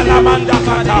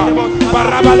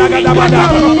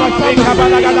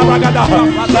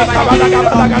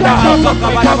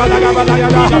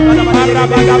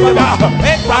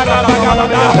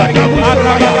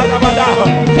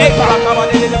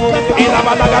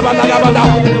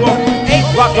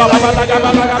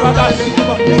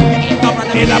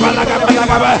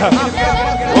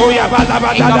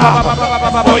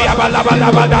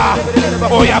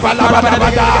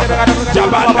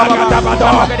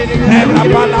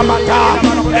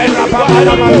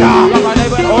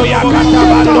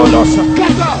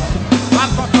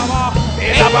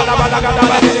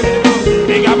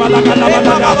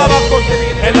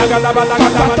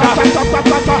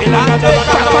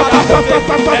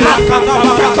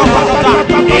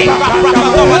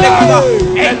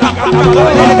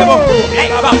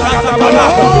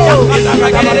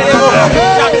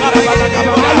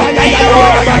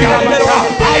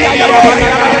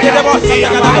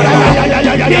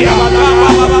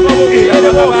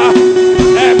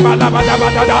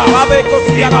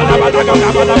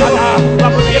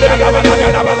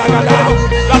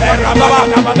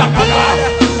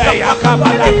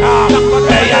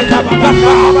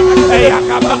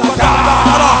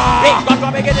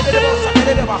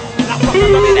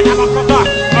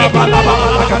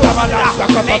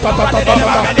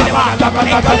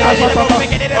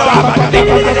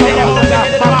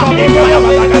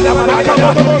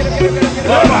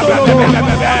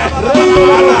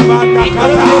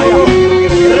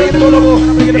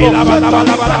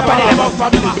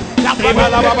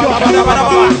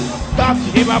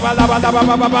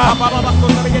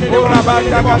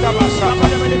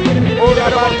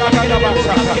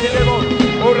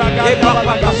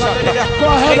 Go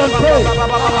ahead and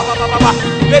pray.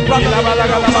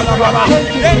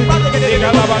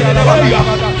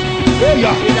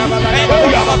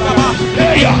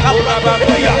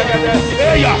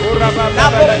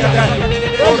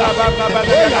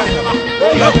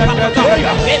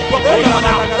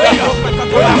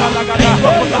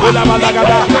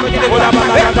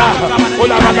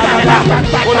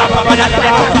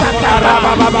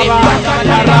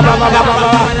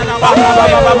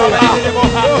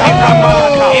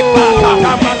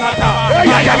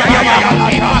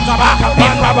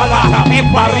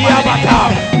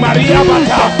 Maria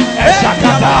Bata,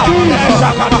 Esakata,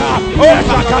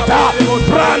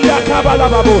 Branda Kabala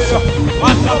Babusa,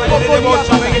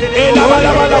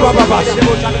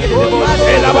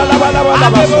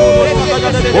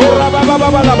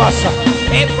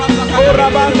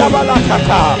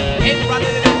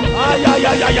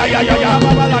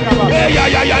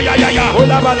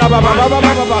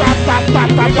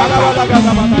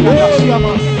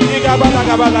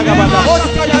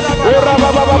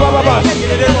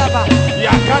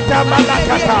 Yakata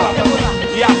Malakata,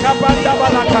 Yakabanda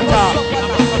Balakata,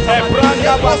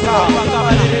 Ebranda Bata,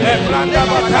 Ebranda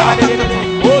Bata,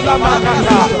 Ola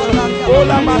Makata,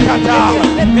 Ola Makata,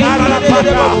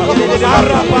 Arapata,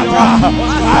 Arapata,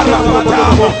 Arapata,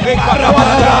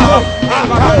 Arapata,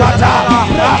 Akapata,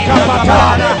 Akapata,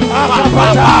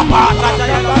 Akapata,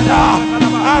 Akapata,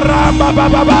 Aramba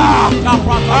Baba,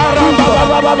 Aramba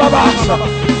Baba,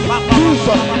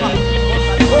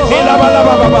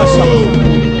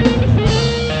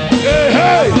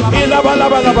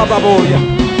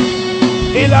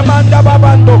 Ilamanda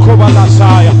babando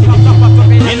kobalasaya.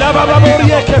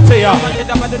 Ilabababorie ketea.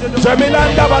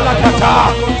 Semilanda balakata.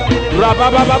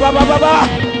 Rababababababa.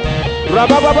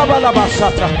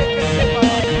 Rababababalabasata.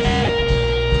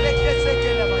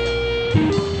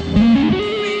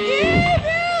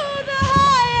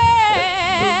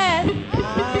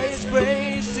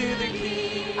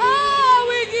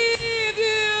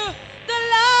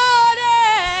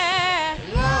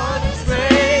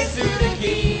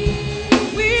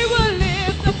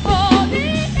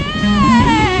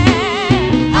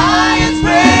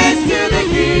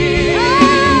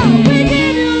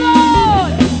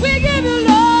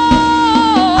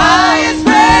 I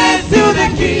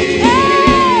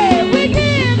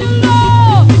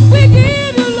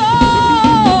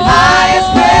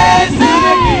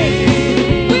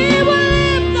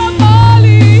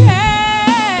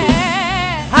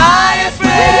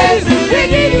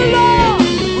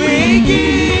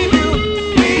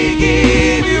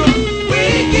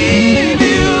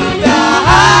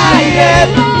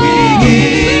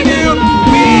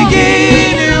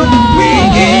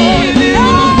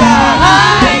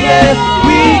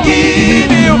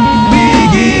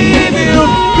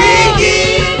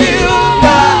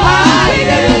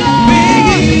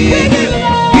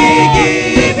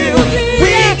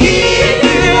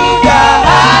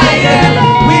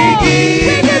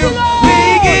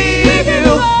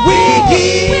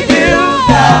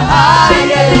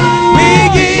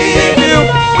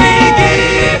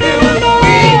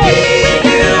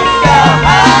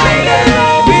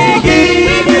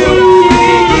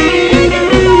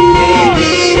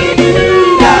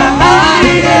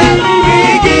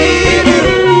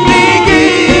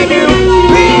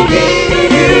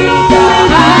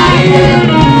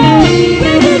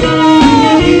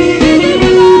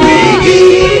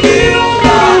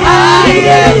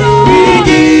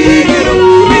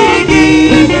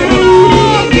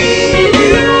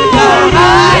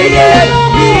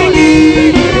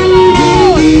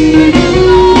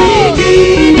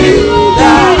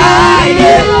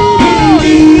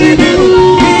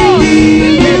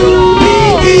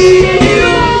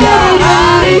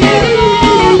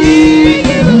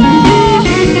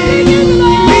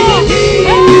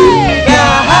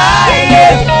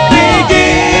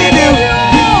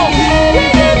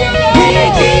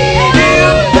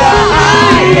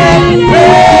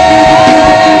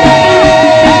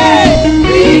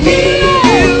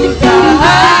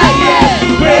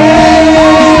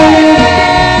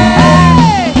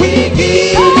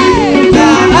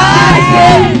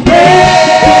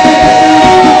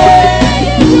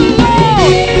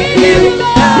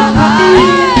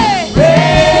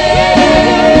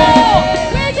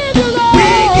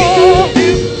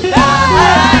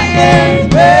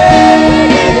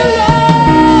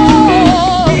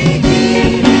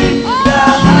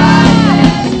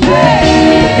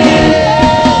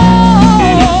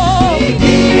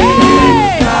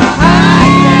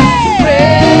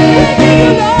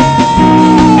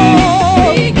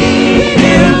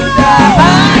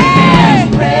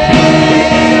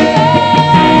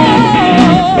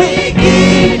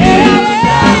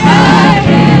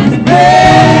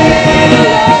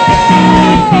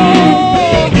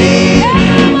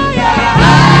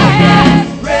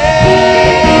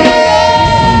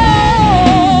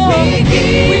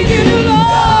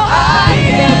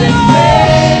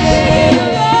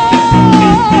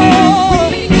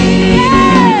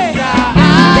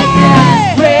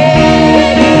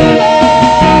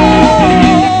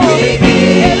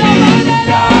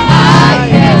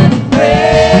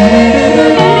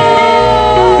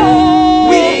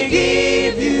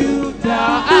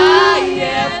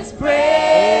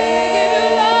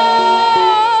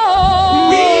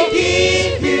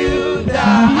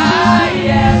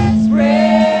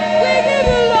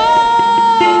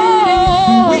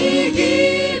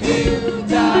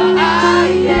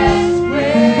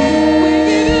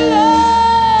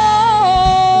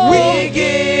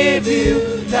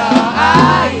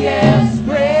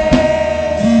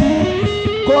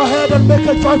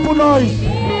joyful noise.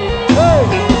 Hey.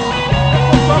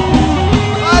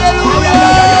 Hallelujah.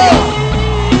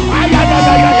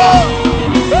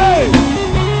 Hey.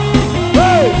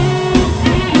 Hey.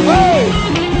 Hey.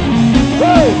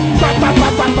 Hey. Ta ta ta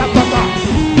ta ta ta ta.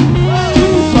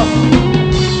 Jesus.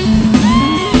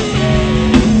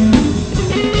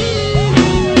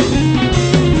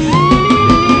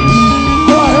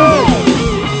 Go ahead.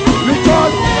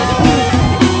 Rejoice in the Spirit.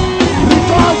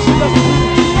 Rejoice in the Spirit.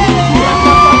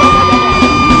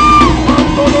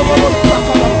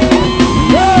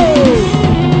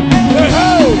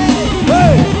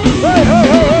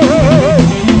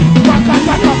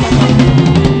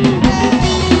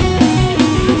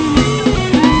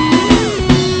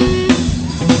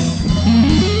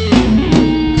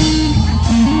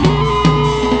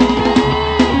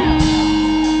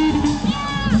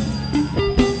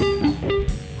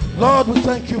 Lord, we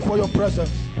thank you for your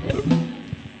presence.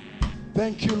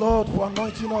 Thank you, Lord, for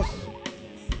anointing us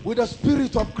with the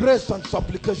spirit of grace and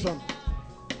supplication.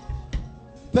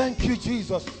 Thank you,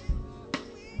 Jesus,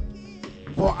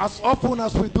 for as often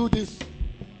as we do this,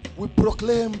 we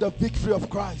proclaim the victory of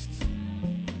Christ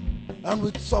and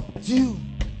we subdue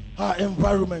our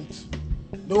environment,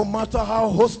 no matter how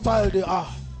hostile they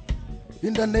are,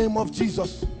 in the name of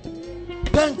Jesus.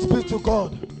 Thanks be to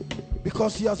God,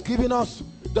 because he has given us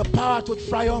the power to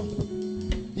triumph.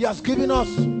 He has given us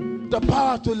the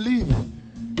power to live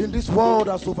in this world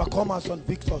as overcomers and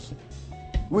victors.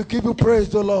 We give you praise,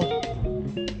 the Lord.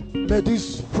 May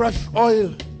this fresh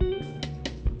oil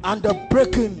and the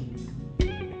breaking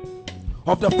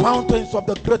of the fountains of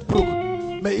the great brook,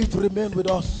 may it remain with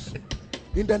us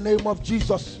in the name of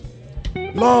Jesus.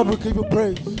 Lord, we give you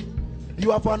praise.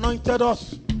 You have anointed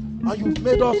us and you've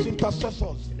made us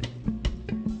intercessors.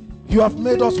 You have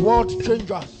made us world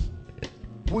changers.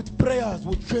 With prayers,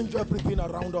 we change everything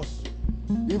around us.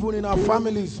 Even in our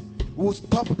families, we will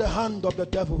stop the hand of the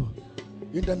devil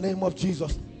in the name of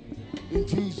Jesus. In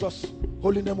Jesus'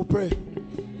 holy name we pray.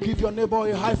 Give your neighbor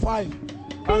a high five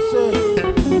and say,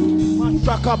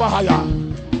 Mashaka Bahaya.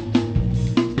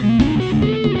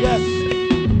 Yes.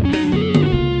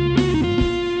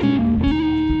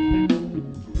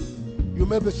 You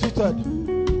may be seated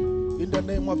in the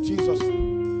name of Jesus.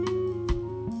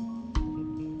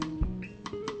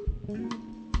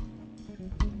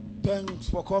 Thanks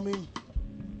for coming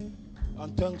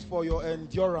and thanks for your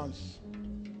endurance.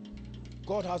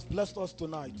 God has blessed us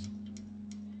tonight.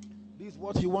 This is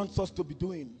what he wants us to be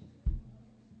doing.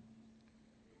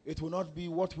 It will not be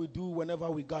what we do whenever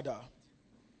we gather.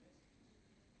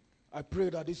 I pray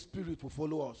that this spirit will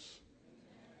follow us.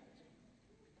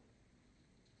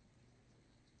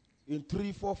 In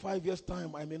 3, 4, 5 years'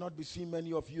 time, I may not be seeing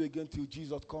many of you again till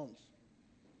Jesus comes.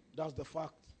 That's the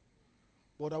fact.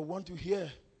 But I want to hear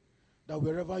that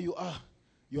wherever you are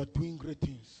doing great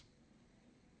things.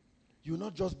 You will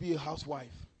not just be a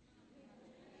housewife.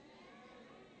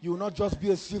 You will not just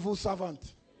be a civil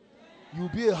servant. You will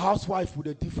be a housewife with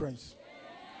a difference.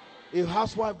 A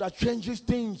housewife that changes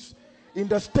things in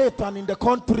the state and in the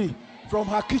country from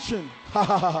her kitchen.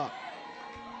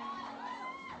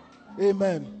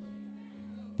 Amen.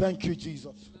 Thank you,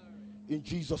 Jesus. In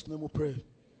Jesus' name we pray.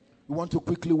 We want to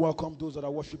quickly welcome those that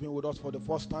are worshiping with us for the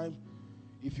first time.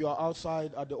 If you are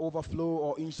outside at the overflow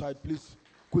or inside, please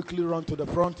quickly run to the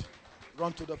front.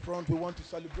 Run to the front. We want to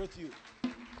celebrate you.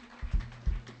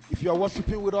 If you are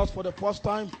worshiping with us for the first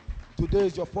time, today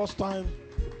is your first time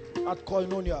at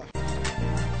Koinonia.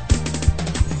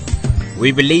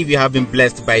 We believe you have been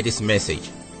blessed by this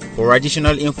message. For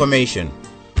additional information,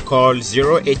 call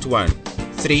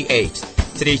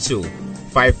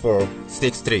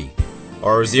 081-3832-5463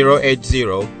 or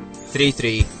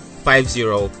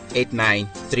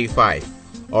 080-3350-8935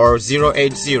 or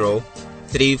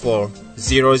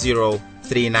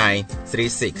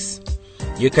 080-3400-3936.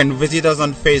 You can visit us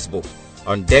on Facebook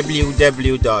on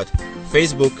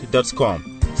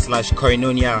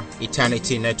www.facebook.com/Koinonia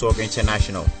Eternity Network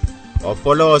International or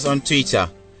follow us on Twitter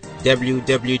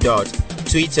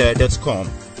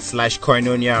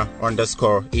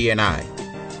www.twitter.com/Koinonia_ENI.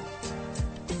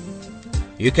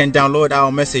 You can download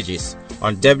our messages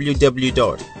on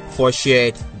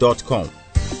www.forshared.com.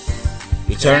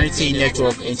 Eternity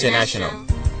Network International,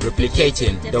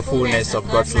 replicating the fullness of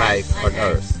God's life on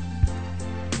earth.